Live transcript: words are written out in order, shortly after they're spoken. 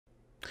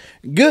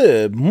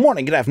Good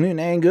morning, good afternoon,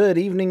 and good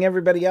evening,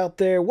 everybody out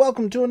there.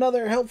 Welcome to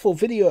another helpful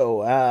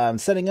video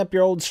setting up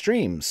your old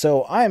stream.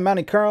 So I'm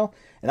Monty Carl,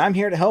 and I'm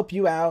here to help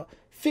you out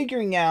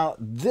figuring out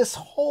this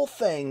whole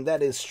thing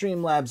that is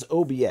Streamlabs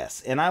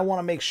OBS. And I want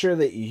to make sure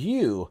that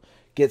you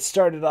get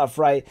started off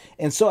right.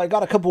 And so I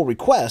got a couple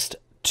requests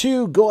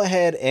to go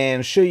ahead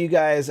and show you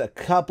guys a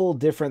couple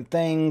different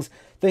things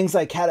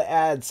like how to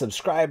add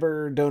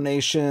subscriber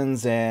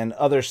donations and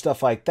other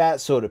stuff like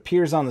that so it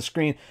appears on the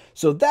screen.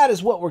 So that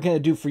is what we're going to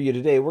do for you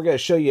today. We're going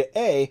to show you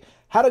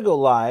how to go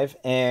live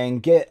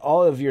and get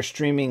all of your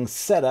streaming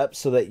set up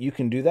so that you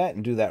can do that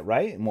and do that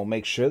right, and we'll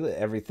make sure that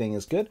everything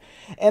is good.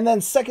 And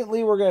then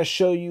secondly, we're going to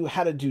show you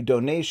how to do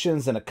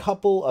donations and a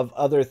couple of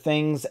other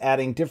things,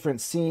 adding different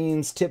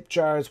scenes, tip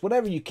jars,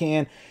 whatever you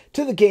can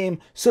to the game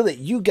so that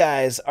you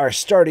guys are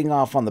starting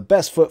off on the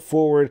best foot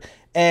forward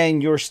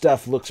and your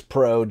stuff looks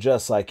pro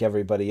just like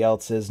everybody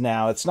else's.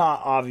 Now, it's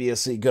not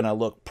obviously going to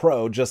look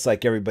pro just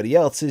like everybody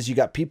else's. You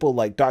got people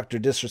like Dr.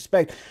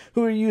 Disrespect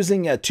who are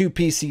using a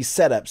 2PC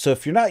setup. So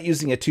if you're not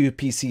using a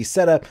 2PC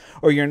setup,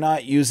 or you're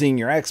not using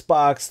your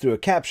Xbox through a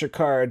capture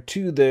card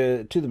to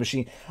the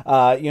machine,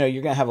 you're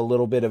going to have a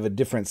little bit of a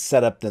different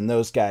setup than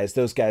those guys.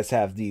 Those guys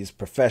have these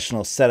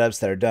professional setups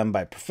that are done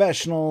by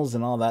professionals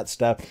and all that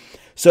stuff.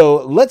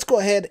 So let's go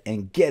ahead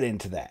and get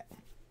into that.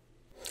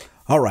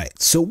 All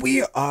right, so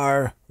we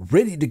are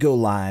ready to go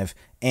live,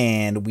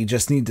 and we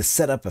just need to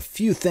set up a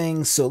few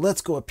things. So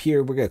let's go up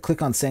here. We're going to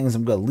click on settings.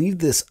 I'm going to leave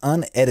this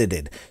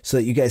unedited so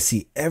that you guys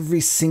see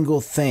every single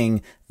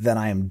thing that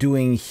I am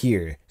doing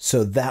here.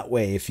 So that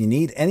way, if you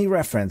need any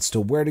reference to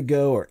where to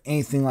go or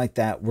anything like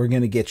that, we're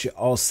going to get you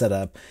all set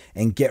up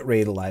and get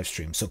ready to live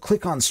stream. So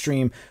click on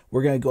stream.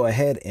 We're going to go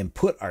ahead and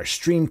put our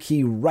stream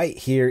key right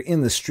here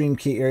in the stream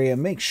key area.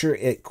 Make sure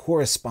it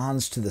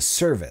corresponds to the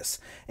service,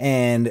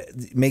 and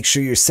make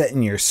sure you're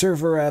setting your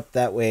server up.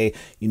 That way,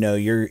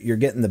 you're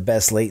getting the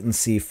best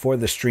latency for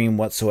the stream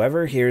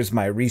whatsoever. Here's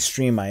my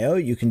Restream.io.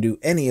 You can do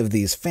any of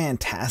these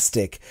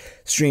fantastic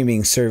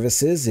streaming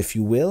services, if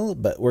you will,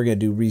 but we're going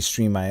to do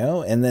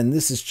Restream.io, and then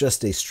this is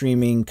just a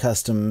streaming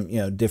custom,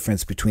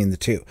 difference between the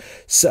two.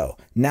 So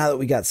now that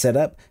we got set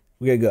up,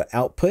 we're going to go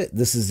output.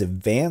 This is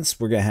advanced.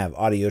 We're going to have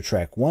audio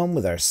track 1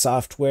 with our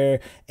software.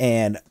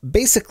 And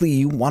basically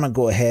you want to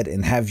go ahead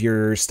and have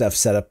your stuff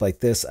set up like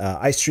this.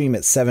 I stream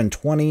at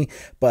 720,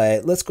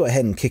 but let's go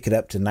ahead and kick it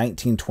up to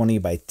 1920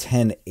 by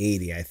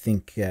 1080. I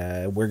think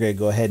we're going to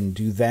go ahead and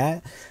do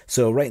that.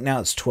 So right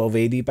now it's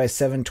 1280 by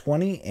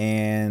 720,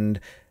 and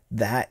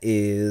that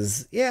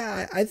is,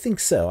 yeah, I think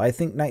so. I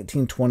think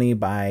 1920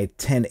 by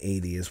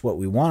 1080 is what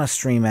we want to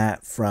stream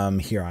at from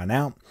here on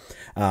out.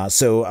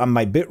 So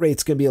my bit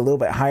rate's going to be a little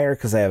bit higher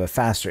because I have a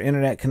faster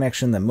internet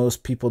connection than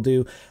most people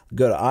do.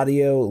 Go to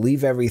audio,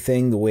 leave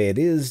everything the way it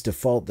is,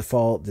 default,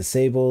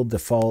 disabled,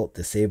 default,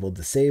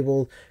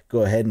 disabled.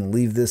 Go ahead and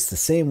leave this the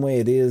same way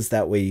it is.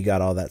 That way you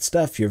got all that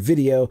stuff. Your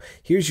video,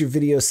 here's your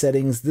video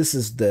settings. This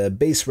is the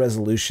base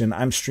resolution.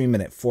 I'm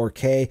streaming at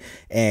 4K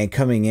and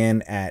coming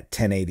in at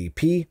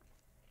 1080p.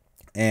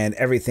 And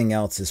everything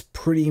else is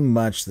pretty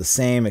much the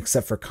same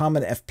except for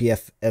common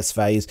FPS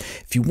values.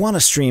 If you want to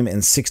stream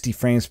in 60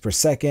 frames per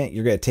second,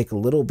 you're going to take a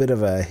little bit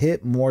of a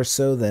hit, more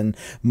so than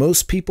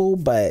most people,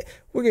 but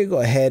we're going to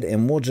go ahead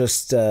and we'll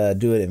just do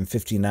it in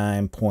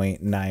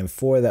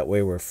 59.94. That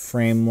way we're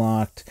frame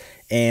locked.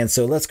 And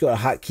so let's go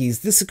to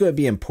hotkeys. This is going to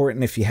be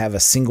important if you have a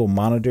single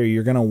monitor.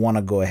 You're going to want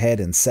to go ahead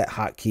and set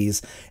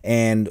hotkeys.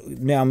 And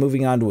now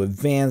moving on to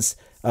advanced,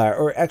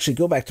 or actually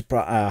go back to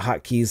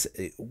hotkeys.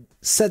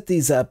 Set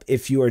these up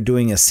if you are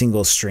doing a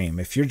single stream.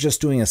 If you're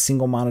just doing a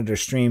single monitor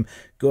stream,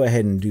 go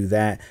ahead and do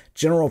that.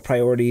 General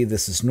priority,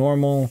 this is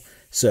normal,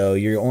 so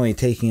you're only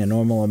taking a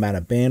normal amount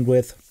of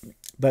bandwidth.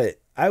 But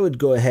I would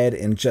go ahead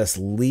and just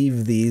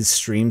leave these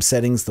stream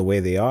settings the way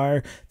they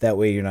are. That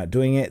way you're not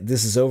doing it.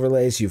 This is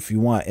overlays. If you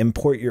want to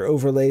import your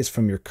overlays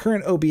from your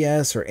current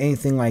OBS or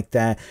anything like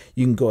that,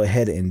 you can go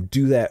ahead and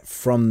do that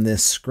from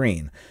this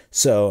screen.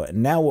 So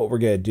now what we're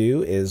going to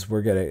do is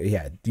we're going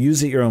to,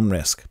 use at your own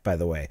risk, by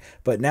the way.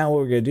 But now what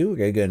we're going to do, we're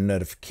going to go to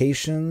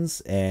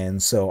notifications.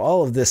 And so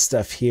all of this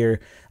stuff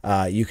here,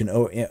 you can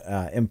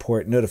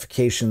import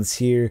notifications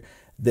here.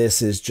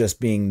 This is just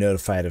being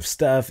notified of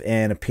stuff,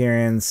 and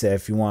appearance.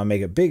 If you want to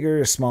make it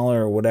bigger,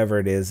 smaller, or whatever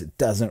it is, it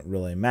doesn't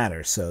really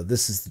matter. So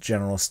this is the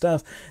general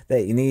stuff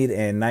that you need.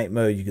 And night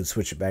mode, you can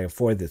switch it back and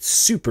forth. It's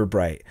super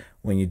bright.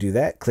 When you do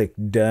that, click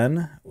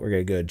done. We're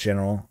going to go to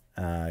general,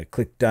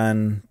 click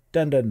done.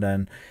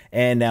 Done.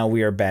 And now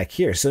we are back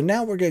here. So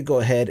now we're going to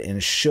go ahead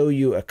and show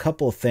you a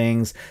couple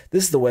things.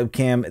 This is the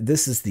webcam.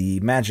 This is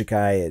the Magic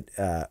Eye. It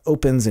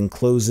opens and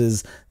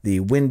closes the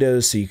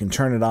windows so you can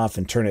turn it off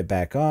and turn it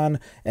back on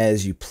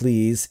as you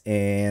please.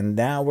 And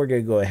now we're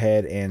going to go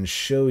ahead and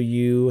show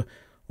you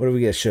what are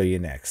we going to show you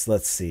next?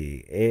 Let's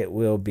see. It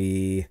will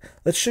be,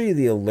 let's show you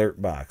the alert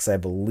box. I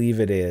believe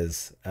it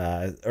is,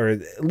 or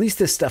at least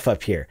this stuff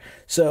up here.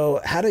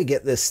 So how to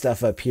get this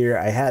stuff up here?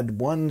 I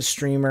had one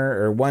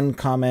streamer or one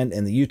comment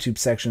in the YouTube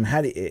section.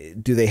 How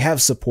do they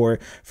have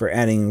support for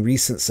adding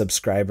recent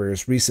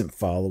subscribers, recent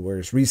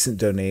followers, recent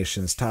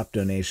donations, top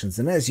donations?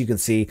 And as you can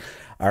see,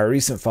 our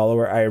recent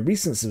follower, our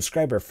recent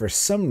subscriber, for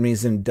some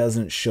reason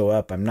doesn't show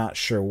up. I'm not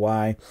sure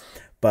why,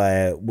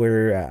 but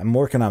I'm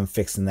working on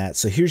fixing that.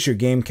 So here's your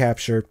game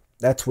capture.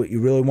 That's what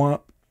you really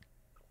want.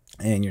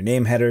 And your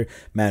name header,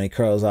 Mounty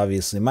Carl is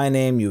obviously my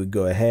name. You would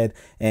go ahead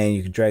and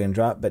you can drag and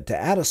drop. But to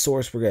add a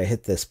source, we're going to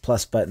hit this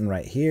plus button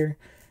right here.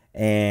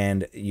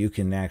 And you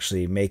can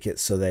actually make it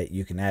so that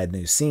you can add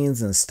new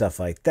scenes and stuff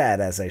like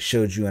that, as I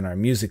showed you in our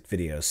music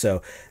video.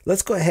 So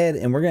let's go ahead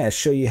and we're going to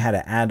show you how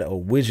to add a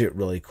widget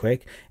really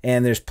quick.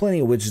 And there's plenty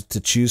of widgets to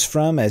choose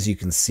from. As you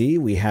can see,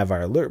 we have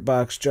our alert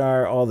box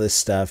jar, all this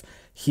stuff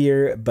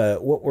here.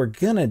 But what we're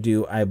going to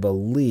do, I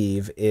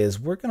believe, is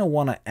we're going to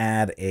want to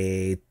add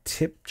a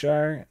tip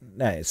jar.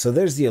 Nice. So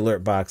there's the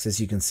alert box.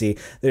 As you can see,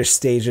 there's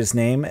Stage's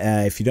name.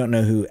 If you don't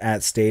know who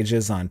 @Stage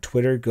is on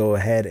Twitter, go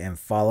ahead and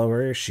follow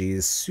her.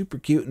 She's super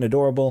cute and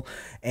adorable,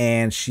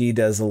 and she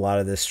does a lot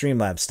of the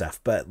Streamlabs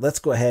stuff. But let's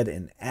go ahead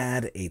and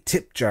add a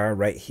tip jar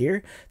right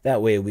here.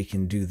 That way we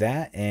can do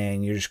that,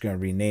 and you're just going to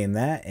rename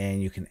that,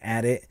 and you can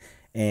add it,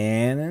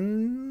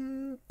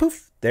 and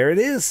poof, there it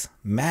is.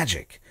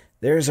 Magic.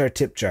 There's our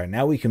tip jar.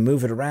 Now we can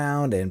move it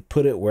around and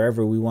put it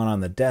wherever we want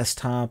on the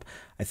desktop.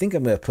 I think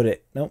I'm going to put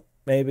it, nope,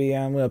 maybe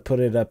I'm going to put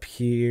it up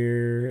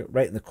here,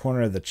 right in the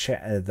corner of the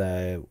chat,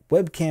 the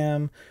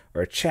webcam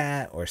or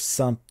chat or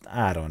something.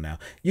 I don't know.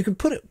 You can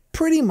put it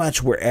pretty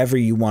much wherever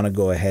you want to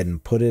go ahead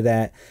and put it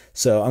at.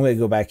 So I'm going to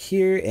go back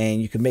here,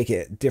 and you can make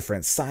it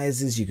different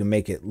sizes. You can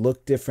make it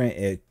look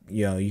different.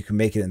 You can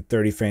make it in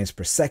 30 frames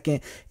per second.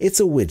 It's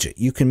a widget.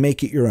 You can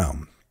make it your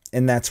own.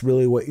 And that's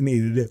really what you need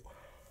to do.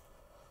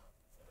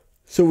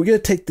 So we're going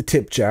to take the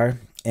tip jar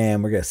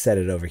and we're going to set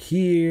it over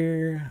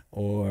here,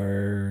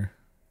 or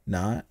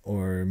not,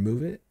 or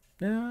move it.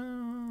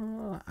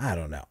 No, I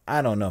don't know.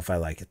 I don't know if I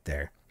like it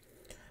there.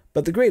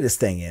 But the greatest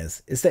thing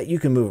is that you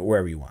can move it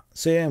wherever you want.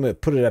 So yeah, I'm going to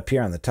put it up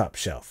here on the top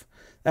shelf.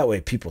 That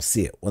way people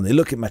see it. When they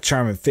look at my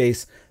charming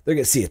face, they're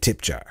going to see a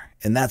tip jar.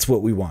 And that's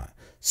what we want.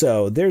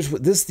 So this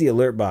is the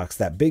alert box,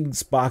 that big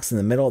box in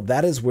the middle.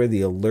 That is where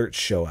the alerts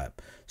show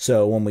up.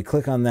 So when we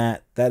click on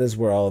that, that is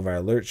where all of our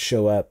alerts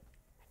show up.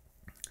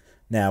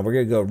 Now we're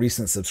going to go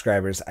recent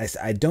subscribers.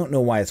 I don't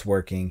know why it's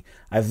working.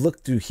 I've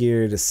looked through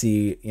here to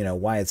see,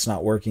 why it's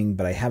not working,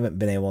 but I haven't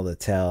been able to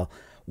tell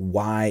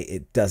why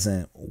it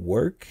doesn't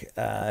work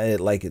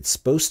like it's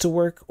supposed to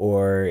work,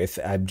 or if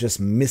I'm just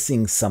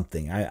missing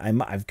something.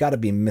 I've got to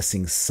be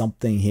missing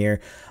something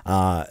here.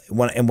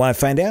 When I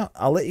find out,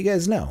 I'll let you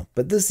guys know.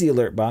 But this is the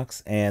alert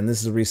box, and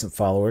this is recent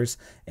followers,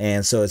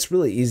 and so it's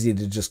really easy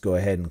to just go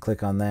ahead and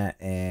click on that.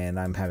 And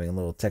I'm having a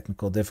little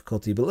technical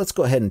difficulty, but let's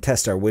go ahead and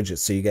test our widget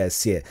so you guys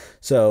see it.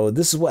 So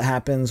this is what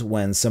happens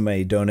when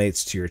somebody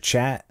donates to your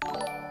chat.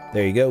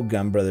 There you go.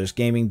 Gun Brothers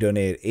Gaming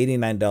donated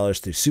 $89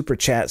 through Super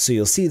Chat. So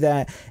you'll see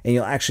that, and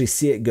you'll actually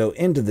see it go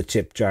into the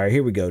tip jar.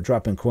 Here we go.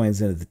 Dropping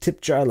coins into the tip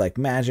jar like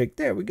magic.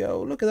 There we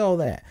go. Look at all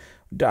that.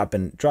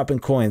 Dropping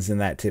coins in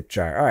that tip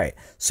jar. All right.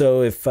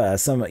 So if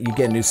you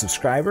get a new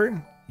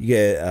subscriber, you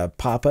get a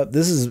pop-up.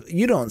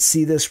 You don't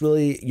see this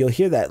really. You'll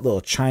hear that little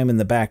chime in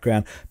the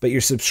background, but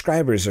your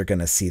subscribers are going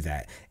to see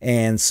that.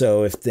 And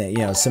so if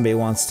somebody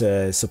wants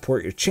to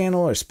support your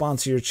channel or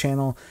sponsor your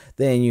channel,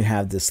 then you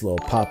have this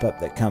little pop-up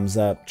that comes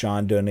up.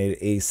 John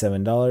donated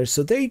 $87.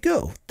 So there you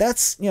go.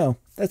 That's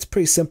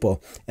pretty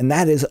simple. And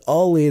that is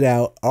all laid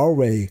out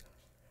already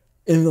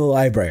in the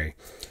library.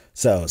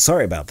 So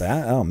sorry about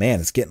that. Oh man,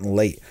 it's getting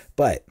late.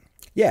 But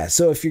yeah,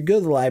 so if you go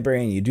to the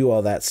library and you do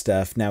all that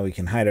stuff, now we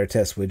can hide our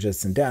test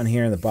widgets. And down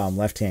here in the bottom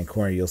left-hand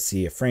corner, you'll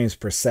see frames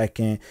per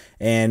second.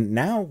 And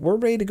now we're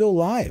ready to go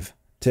live.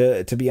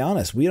 To be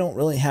honest, we don't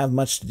really have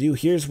much to do.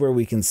 Here's where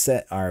we can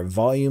set our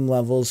volume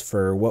levels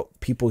for what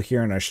people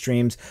hear in our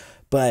streams.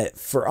 But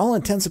for all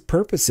intents and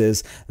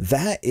purposes,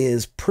 that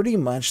is pretty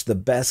much the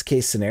best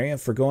case scenario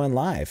for going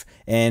live.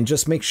 And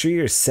just make sure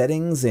your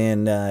settings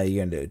and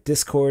your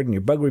Discord and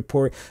your bug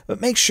report,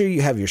 but make sure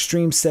you have your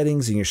stream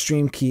settings and your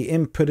stream key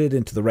inputted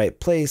into the right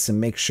place,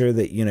 and make sure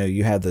that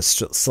you have the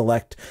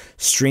select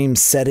stream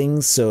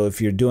settings. So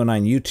if you're doing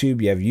on YouTube,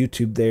 you have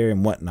YouTube there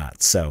and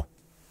whatnot. So.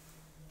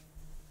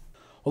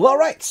 Well, all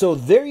right, so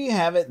there you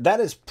have it. That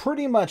is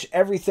pretty much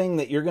everything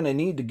that you're going to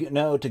need to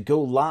know to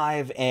go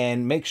live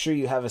and make sure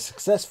you have a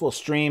successful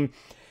stream.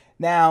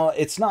 Now,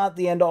 it's not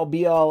the end-all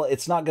be-all.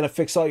 It's not going to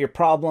fix all your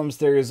problems.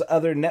 There's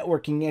other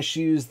networking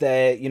issues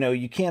that,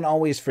 you can't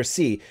always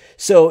foresee.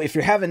 So if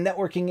you're having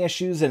networking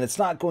issues and it's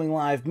not going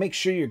live, make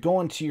sure you're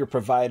going to your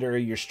provider,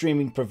 your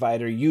streaming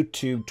provider,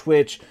 YouTube,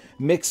 Twitch,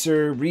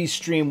 Mixer,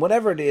 Restream,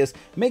 whatever it is.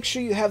 Make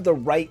sure you have the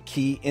right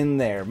key in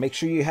there. Make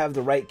sure you have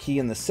the right key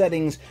in the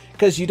settings,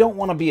 because you don't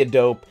want to be a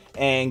dope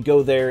and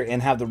go there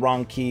and have the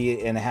wrong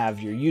key and have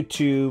your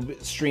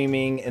YouTube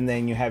streaming and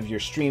then you have your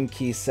stream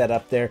key set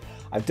up there.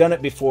 I've done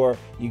it before.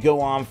 You go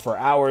on for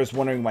hours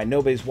wondering why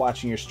nobody's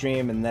watching your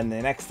stream, and then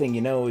the next thing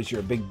you know is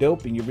you're a big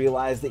dope and you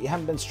realize that you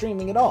haven't been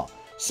streaming at all.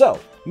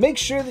 So make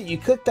sure that you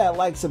click that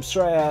like,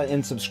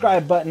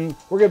 subscribe button.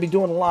 We're going to be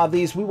doing a lot of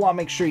these. We want to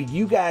make sure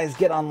you guys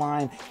get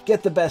online,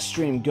 get the best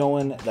stream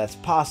going that's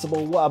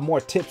possible. We'll have more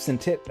tips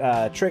and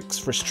tricks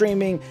for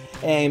streaming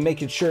and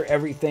making sure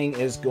everything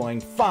is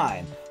going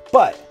fine.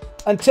 But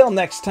until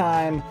next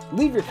time,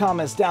 leave your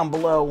comments down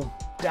below,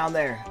 down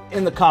there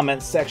in the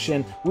comments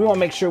section. We want to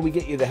make sure we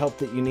get you the help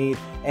that you need.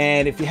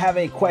 And if you have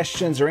any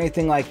questions or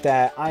anything like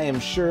that, I am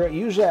sure,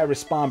 usually I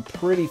respond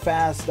pretty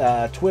fast.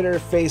 Twitter,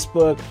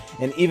 Facebook,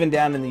 and even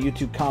down in the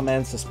YouTube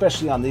comments,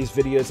 especially on these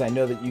videos. I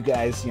know that you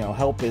guys,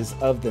 help is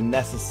of the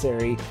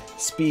necessary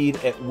speed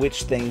at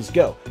which things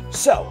go.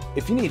 So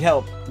if you need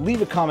help,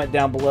 leave a comment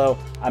down below.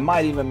 I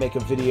might even make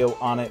a video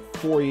on it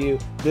for you.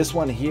 This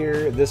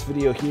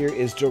video here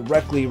is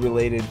directly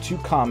related to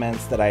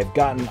comments that I've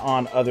gotten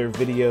on other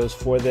videos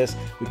for this.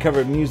 We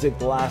covered music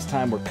the last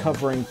time. We're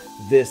covering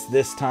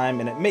this time,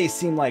 and it may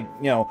seem like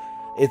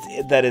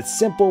it's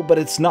simple, but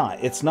it's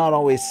not. It's not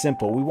always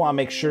simple. We want to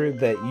make sure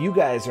that you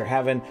guys are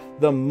having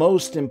the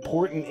most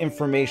important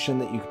information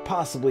that you could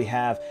possibly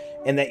have,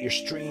 and that your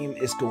stream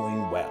is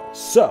going well.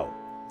 So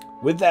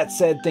with that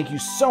said, thank you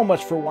so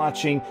much for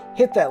watching.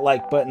 Hit that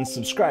like button,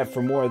 subscribe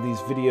for more of these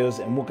videos,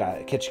 and we'll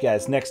catch you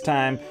guys next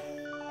time.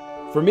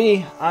 For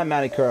me, I'm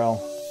Matty Carl.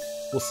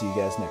 We'll see you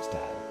guys next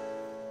time.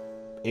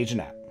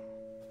 Agent out.